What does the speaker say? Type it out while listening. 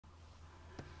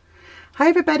Hi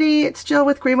everybody, it's Jill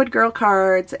with Greenwood Girl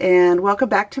Cards and welcome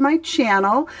back to my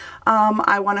channel.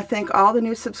 I want to thank all the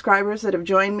new subscribers that have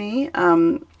joined me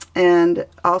and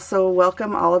also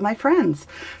welcome all of my friends.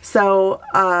 So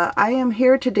I am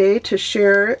here today to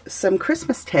share some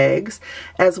Christmas tags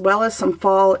as well as some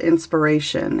fall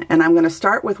inspiration, and I'm going to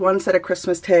start with one set of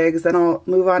Christmas tags, then I'll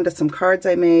move on to some cards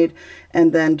I made,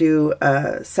 and then do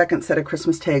a second set of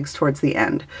Christmas tags towards the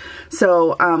end.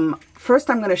 So first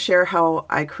I'm going to share how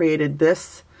I created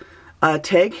this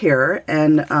tag here,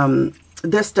 and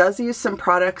this does use some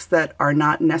products that are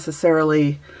not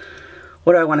necessarily,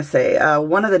 what do I want to say,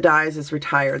 one of the dies is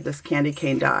retired, this candy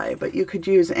cane die, but you could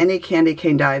use any candy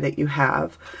cane die that you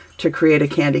have to create a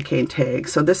candy cane tag.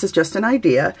 So this is just an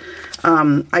idea.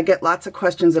 I get lots of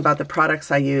questions about the products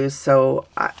I use, so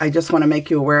I just want to make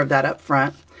you aware of that up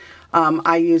front.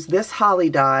 I use this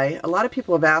holly die. A lot of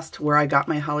people have asked where I got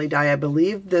my holly die. I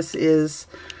believe this is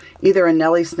either a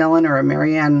Nellie Snellen or a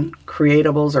Marianne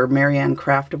Creatables or Marianne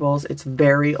Craftables. It's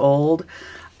very old.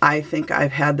 I think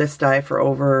I've had this die for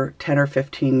over 10 or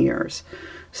 15 years.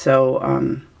 So,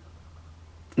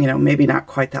 you know, maybe not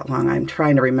quite that long. I'm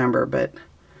trying to remember, but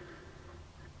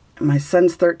my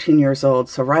son's 13 years old,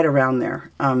 so right around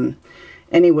there.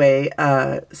 Anyway,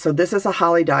 so this is a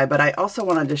holly die, but I also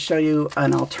wanted to show you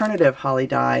an alternative holly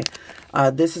die.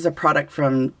 This is a product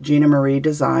from Gina Marie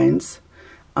Designs.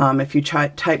 If you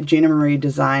type Gina Marie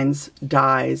Designs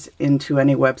dies into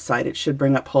any website, it should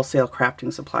bring up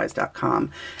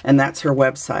wholesalecraftingsupplies.com, and that's her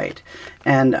website.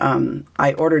 And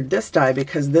I ordered this die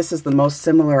because this is the most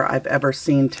similar I've ever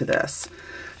seen to this.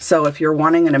 So if you're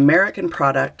wanting an American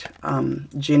product,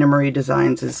 Gina Marie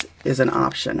Designs is an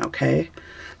option, okay?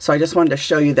 So I just wanted to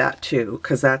show you that too,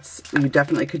 because you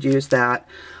definitely could use that.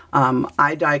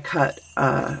 I die cut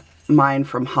mine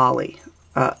from holly,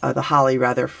 the holly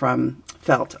rather from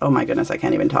felt. Oh my goodness, I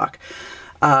can't even talk.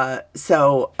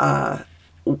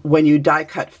 When you die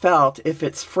cut felt, if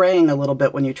it's fraying a little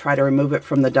bit when you try to remove it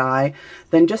from the die,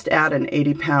 then just add an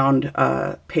 80-pound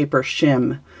paper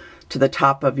shim to the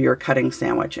top of your cutting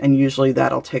sandwich, and usually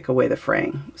that'll take away the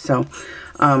fraying. So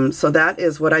that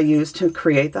is what I use to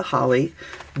create the holly.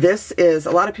 This is,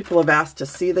 a lot of people have asked to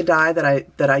see the die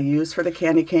that I use for the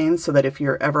candy canes, so that if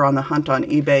you're ever on the hunt on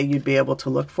eBay, you'd be able to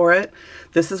look for it.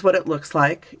 This is what it looks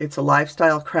like. It's a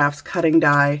Lifestyle Crafts cutting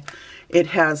die. It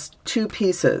has two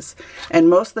pieces, and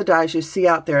most of the dies you see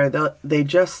out there, they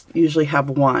just usually have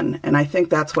one, and I think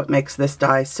that's what makes this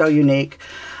die so unique.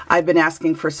 I've been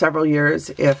asking for several years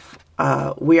if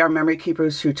We Are Memory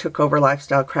Keepers, who took over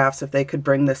Lifestyle Crafts, if they could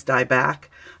bring this die back.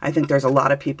 I think there's a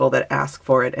lot of people that ask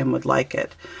for it and would like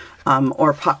it.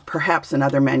 Or perhaps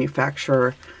another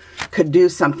manufacturer could do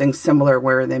something similar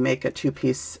where they make a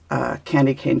two-piece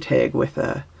candy cane tag with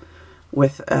a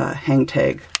hang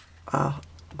tag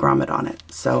grommet on it.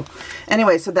 So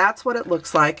anyway, so that's what it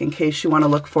looks like in case you want to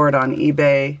look for it on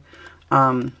eBay.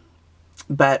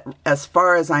 But as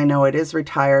far as I know, it is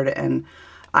retired, and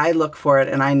I look for it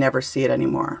and I never see it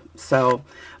anymore. So,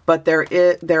 but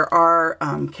there are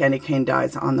candy cane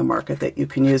dies on the market that you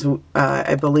can use.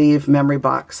 I believe Memory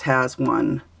Box has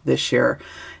one this year.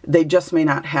 They just may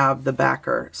not have the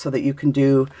backer so that you can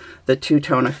do the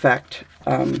two-tone effect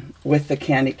with the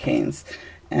candy canes.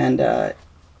 And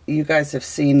you guys have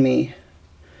seen me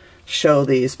show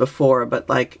these before, but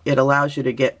like it allows you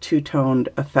to get two-toned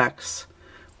effects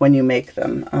when you make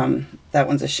them. That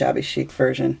one's a shabby chic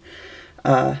version.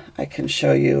 I can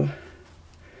show you.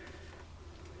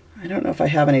 I don't know if I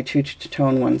have any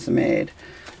two-tone ones made.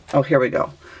 Oh, here we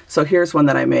go. So here's one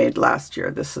that I made last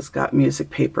year. This has got music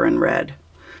paper in red.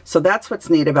 So that's what's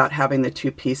neat about having the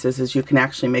two pieces, is you can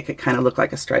actually make it kind of look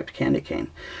like a striped candy cane.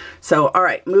 So, all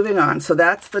right, moving on. So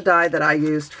that's the die that I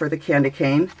used for the candy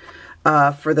cane.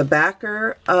 For the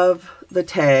backer of the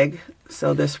tag,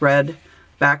 so this red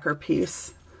backer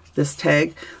piece, this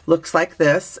tag looks like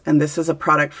this, and this is a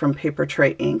product from Paper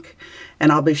Tray Ink. And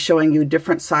I'll be showing you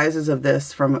different sizes of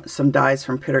this from some dies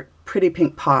from Pretty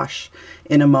Pink Posh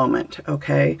in a moment,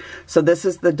 okay? So this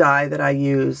is the die that I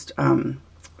used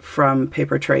from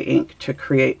Paper Tray Ink to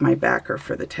create my backer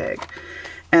for the tag.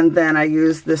 And then I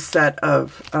used this set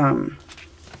of,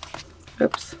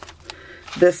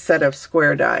 this set of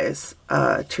square dies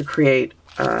to create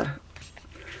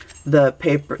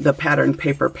the pattern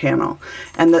paper panel.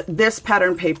 And this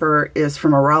pattern paper is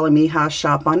from a Rala Mija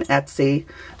shop on Etsy.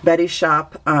 Betty's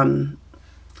shop.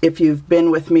 If you've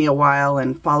been with me a while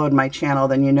and followed my channel,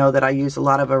 then you know that I use a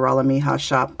lot of a Rala Mija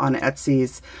shop on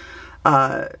Etsy's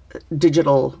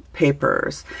digital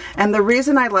papers. And the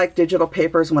reason I like digital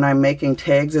papers when I'm making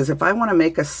tags is if I want to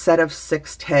make a set of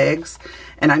 6 tags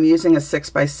and I'm using a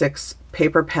 6x6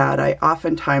 paper pad, I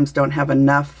oftentimes don't have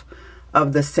enough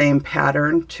of the same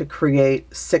pattern to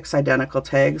create 6 identical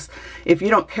tags. If you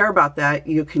don't care about that,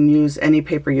 you can use any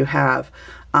paper you have.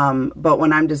 But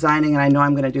when I'm designing and I know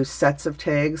I'm going to do sets of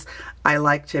tags, I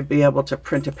like to be able to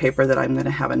print a paper that I'm going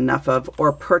to have enough of,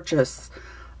 or purchase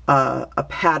a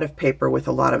pad of paper with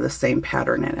a lot of the same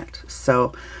pattern in it.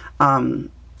 So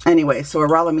anyway, so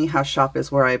Arala Miha's shop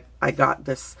is where I got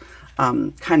this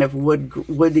kind of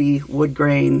woody wood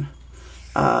grain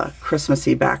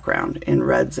Christmassy background in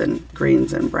reds and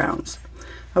greens and browns.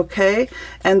 Okay,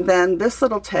 and then this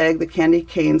little tag, the Candy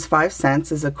Canes 5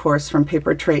 cents, is of course from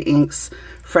Paper Tray Inc.'s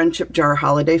Friendship Jar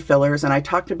Holiday Fillers, and I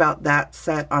talked about that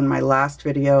set on my last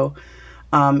video.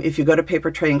 If you go to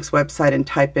Paper Tray Inc.'s website and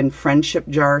type in Friendship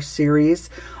Jar Series,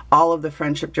 all of the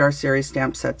Friendship Jar Series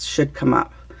stamp sets should come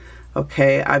up.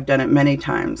 Okay, I've done it many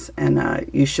times, and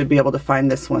you should be able to find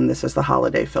this one. This is the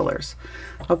Holiday Fillers.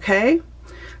 Okay,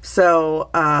 so,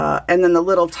 and then the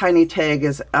little tiny tag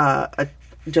is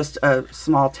just a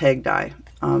small tag die.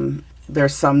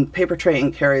 There's some Paper Tray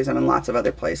Inc. carries them in lots of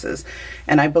other places.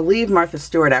 And I believe Martha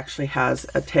Stewart actually has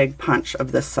a tag punch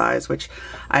of this size, which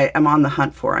I am on the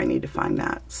hunt for. I need to find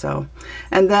that. So,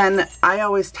 and then I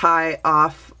always tie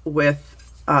off with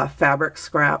fabric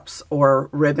scraps or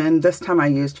ribbon. This time I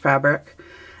used fabric,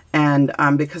 and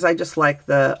because I just like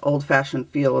the old-fashioned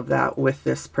feel of that with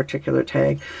this particular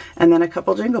tag. And then a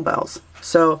couple jingle bells.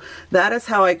 So that is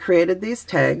how I created these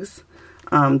tags.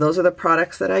 Those are the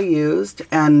products that I used,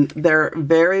 and they're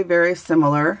very, very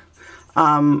similar.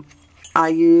 I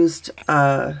used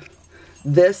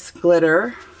this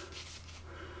glitter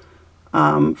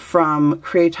from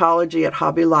Creatology at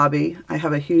Hobby Lobby. I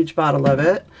have a huge bottle of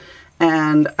it,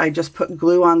 and I just put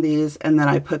glue on these, and then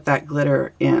I put that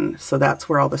glitter in. So that's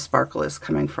where all the sparkle is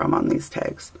coming from on these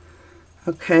tags.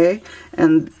 Okay,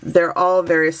 and they're all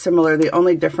very similar. The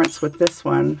only difference with this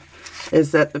one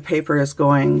is that the paper is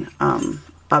going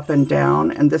up and down,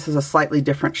 and this is a slightly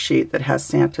different sheet that has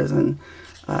Santas and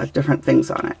different things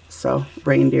on it. So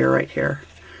reindeer right here.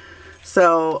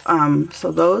 So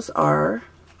so those are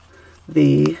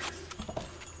the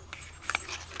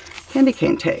candy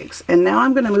cane tags, and now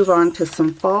I'm going to move on to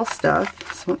some fall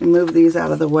stuff. So let me move these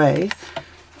out of the way.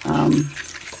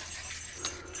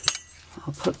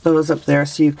 I'll put those up there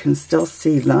so you can still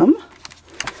see them.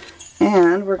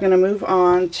 And we're going to move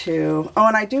on to, oh,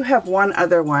 and I do have one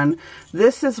other one.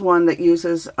 This is one that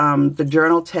uses the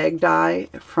journal tag die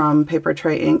from Paper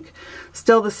Tray Inc.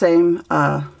 Still the same,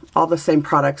 all the same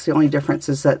products. The only difference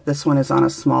is that this one is on a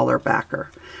smaller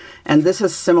backer. And this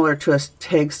is similar to a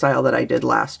tag style that I did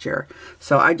last year.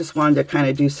 So I just wanted to kind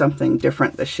of do something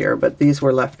different this year, but these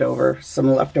were leftover, some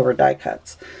leftover die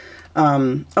cuts.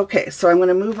 Okay, so I'm going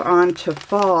to move on to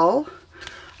fall.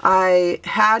 I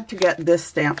had to get this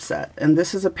stamp set, and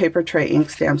this is a Paper Tray Inc.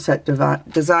 stamp set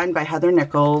designed by Heather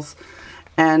Nichols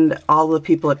and all the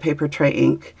people at Paper Tray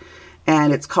Inc.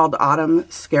 And it's called Autumn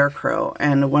Scarecrow.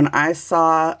 And when I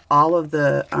saw all of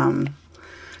the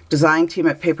design team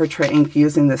at Paper Tray Inc.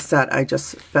 using this set, I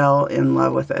just fell in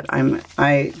love with it.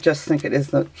 I just think it is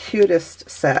the cutest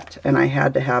set, and I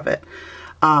had to have it.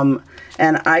 And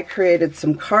I created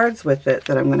some cards with it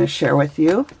that I'm going to share with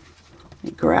you.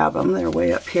 Let me grab them, they're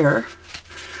way up here.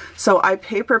 So I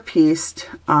paper pieced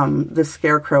the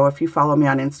Scarecrow. If you follow me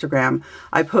on Instagram,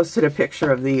 I posted a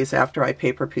picture of these after I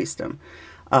paper pieced them.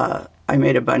 I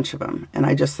made a bunch of them, and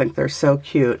I just think they're so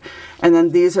cute. And then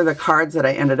these are the cards that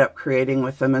I ended up creating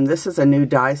with them, and this is a new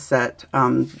die set.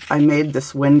 I made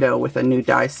this window with a new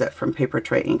die set from Paper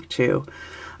Tray Inc. too.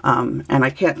 And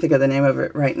I can't think of the name of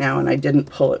it right now, and I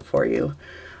didn't pull it for you.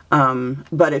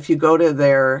 But if you go to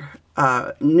their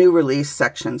new release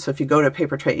section, so if you go to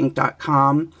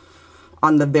papertrayinc.com,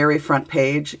 on the very front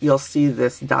page, you'll see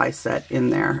this die set in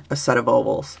there, a set of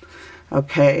ovals.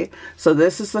 Okay, so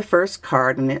this is the first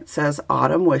card, and it says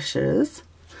Autumn Wishes.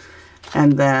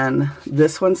 And then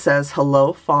this one says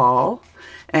Hello Fall.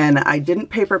 And I didn't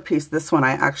paper piece this one,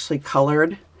 I actually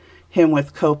colored him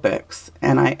with Copics,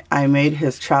 and I made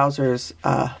his trousers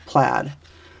plaid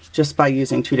just by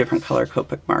using 2 different color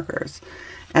Copic markers.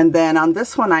 And then on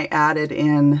this one I added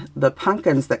in the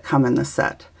pumpkins that come in the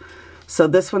set. So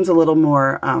this one's a little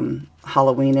more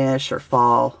Halloweenish or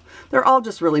fall. They're all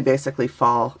just really basically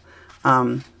fall.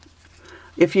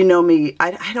 If you know me,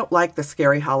 I don't like the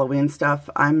scary Halloween stuff.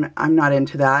 I'm not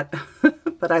into that,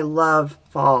 but I love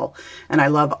fall and I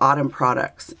love autumn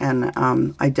products, and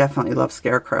I definitely love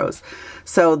scarecrows.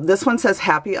 So this one says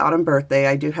Happy Autumn Birthday.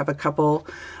 I do have a couple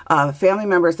family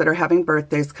members that are having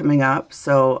birthdays coming up,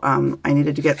 so I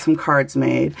needed to get some cards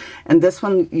made. And this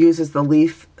one uses the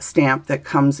leaf stamp that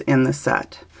comes in the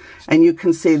set. And you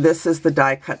can see this is the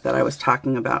die cut that I was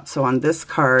talking about. So on this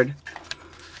card,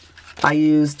 I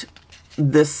used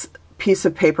this piece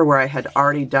of paper where I had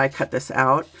already die cut this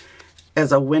out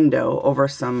as a window over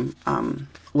some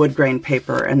wood grain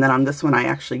paper, and then on this one I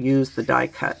actually used the die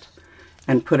cut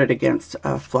and put it against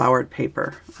flowered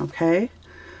paper. Okay,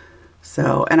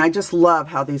 so, and I just love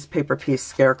how these paper piece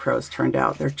scarecrows turned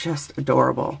out. They're just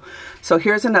adorable. So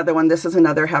here's another one. This is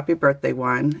another happy birthday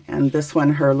one, and this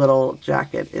one, her little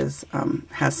jacket is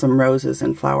has some roses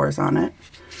and flowers on it.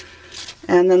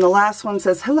 And then the last one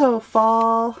says hello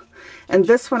fall, and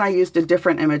this one I used a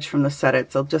different image from the set.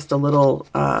 It's just a little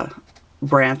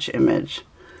branch image.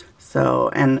 So,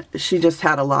 and she just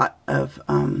had a lot of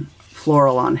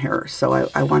floral on her, so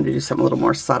I wanted to do something a little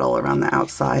more subtle around the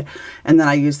outside. And then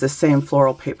I used the same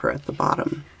floral paper at the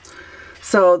bottom.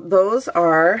 So those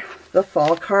are the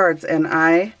fall cards, and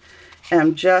I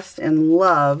am just in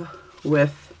love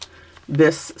with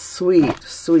this sweet,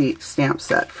 sweet stamp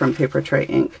set from Paper Tray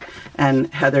Ink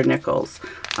and Heather Nichols.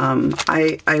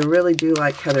 I really do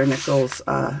like Heather Nichols'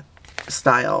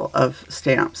 style of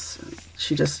stamps.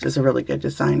 She just is a really good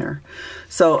designer.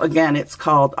 So again, it's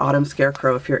called Autumn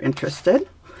Scarecrow if you're interested.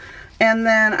 And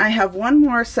then I have one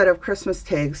more set of Christmas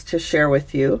tags to share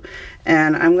with you,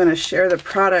 and I'm going to share the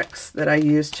products that I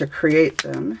used to create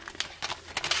them.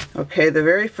 Okay, the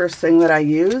very first thing that I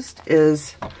used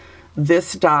is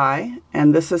this die,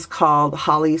 and this is called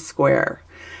Holly Square,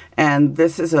 and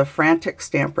this is a Frantic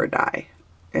Stamper die,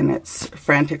 and it's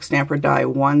Frantic Stamper die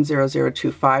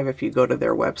 10025 if you go to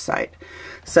their website.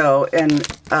 So, and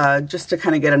just to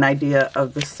kind of get an idea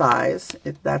of the size,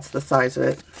 that's the size of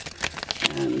it,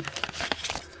 and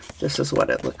this is what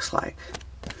it looks like.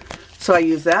 So I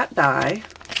use that die,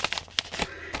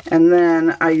 and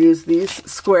then I use these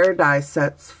square die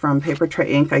sets from Paper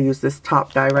Tray Ink. I use this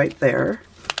top die right there.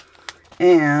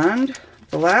 And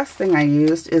the last thing I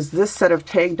used is this set of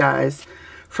tag dies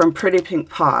from Pretty Pink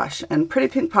Posh. And Pretty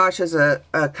Pink Posh is a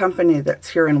company that's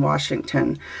here in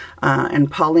Washington. And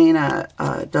Paulina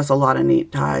does a lot of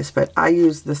neat dies, but I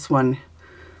use this one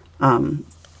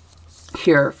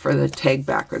here for the tag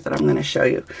backer that I'm going to show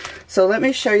you. So let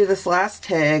me show you this last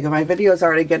tag. My video is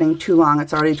already getting too long.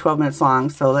 It's already 12 minutes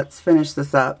long, so let's finish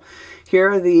this up. Here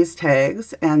are these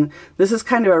tags, and this is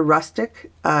kind of a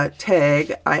rustic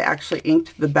tag. I actually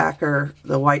inked the backer,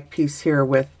 the white piece here,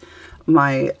 with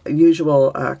my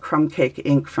usual crumb cake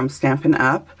ink from Stampin'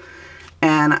 Up.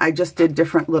 And I just did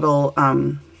different little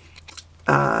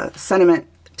sentiment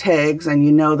tags, and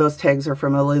you know those tags are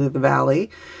from Lily of the Valley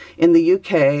in the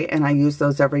UK, and I use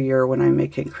those every year when I'm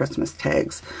making Christmas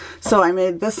tags. So I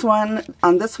made this one.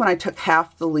 On this one I took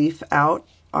half the leaf out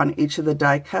on each of the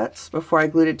die cuts before I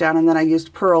glued it down, and then I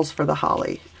used pearls for the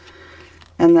holly.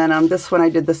 And then on this one I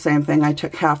did the same thing. I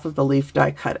took half of the leaf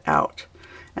die cut out.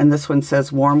 And this one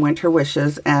says Warm Winter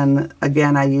Wishes, and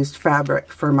again I used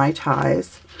fabric for my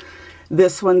ties.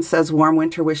 This one says Warm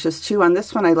Winter Wishes too. On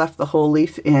this one I left the whole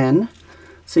leaf in,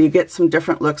 so you get some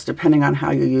different looks depending on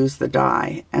how you use the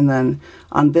die. And then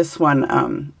on this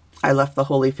one I left the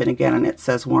whole leaf in again, and it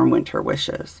says Warm Winter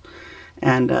Wishes.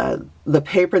 And the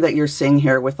paper that you're seeing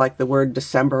here with like the word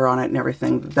December on it and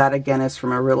everything, that again is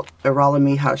from Irala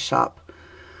Miha's shop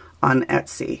on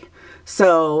Etsy.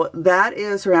 So that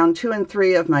is round 2 and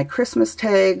 3 of my Christmas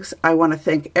tags. I want to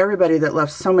thank everybody that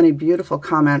left so many beautiful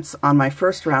comments on my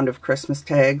first round of Christmas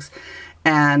tags.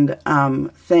 And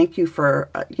thank you for,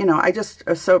 you know, I just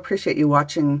so appreciate you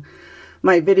watching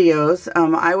my videos.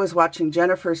 I was watching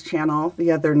Jennifer's channel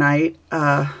the other night.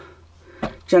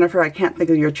 Jennifer, I can't think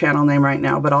of your channel name right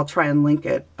now, but I'll try and link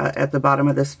it at the bottom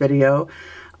of this video.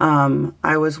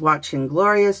 I was watching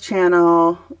Gloria's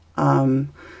channel,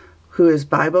 who is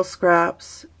Bible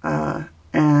Scraps,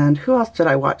 and who else did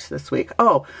I watch this week?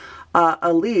 Oh,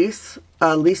 Alease,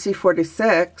 Leasy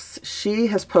 46, she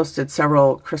has posted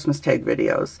several Christmas tag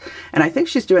videos, and I think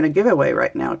she's doing a giveaway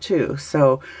right now too.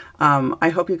 So I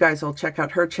hope you guys will check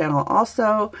out her channel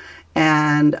also,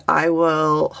 and I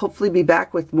will hopefully be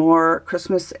back with more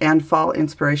Christmas and fall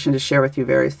inspiration to share with you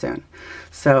very soon.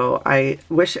 So I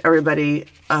wish everybody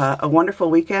a wonderful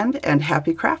weekend and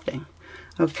happy crafting.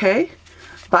 Okay,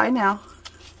 bye now.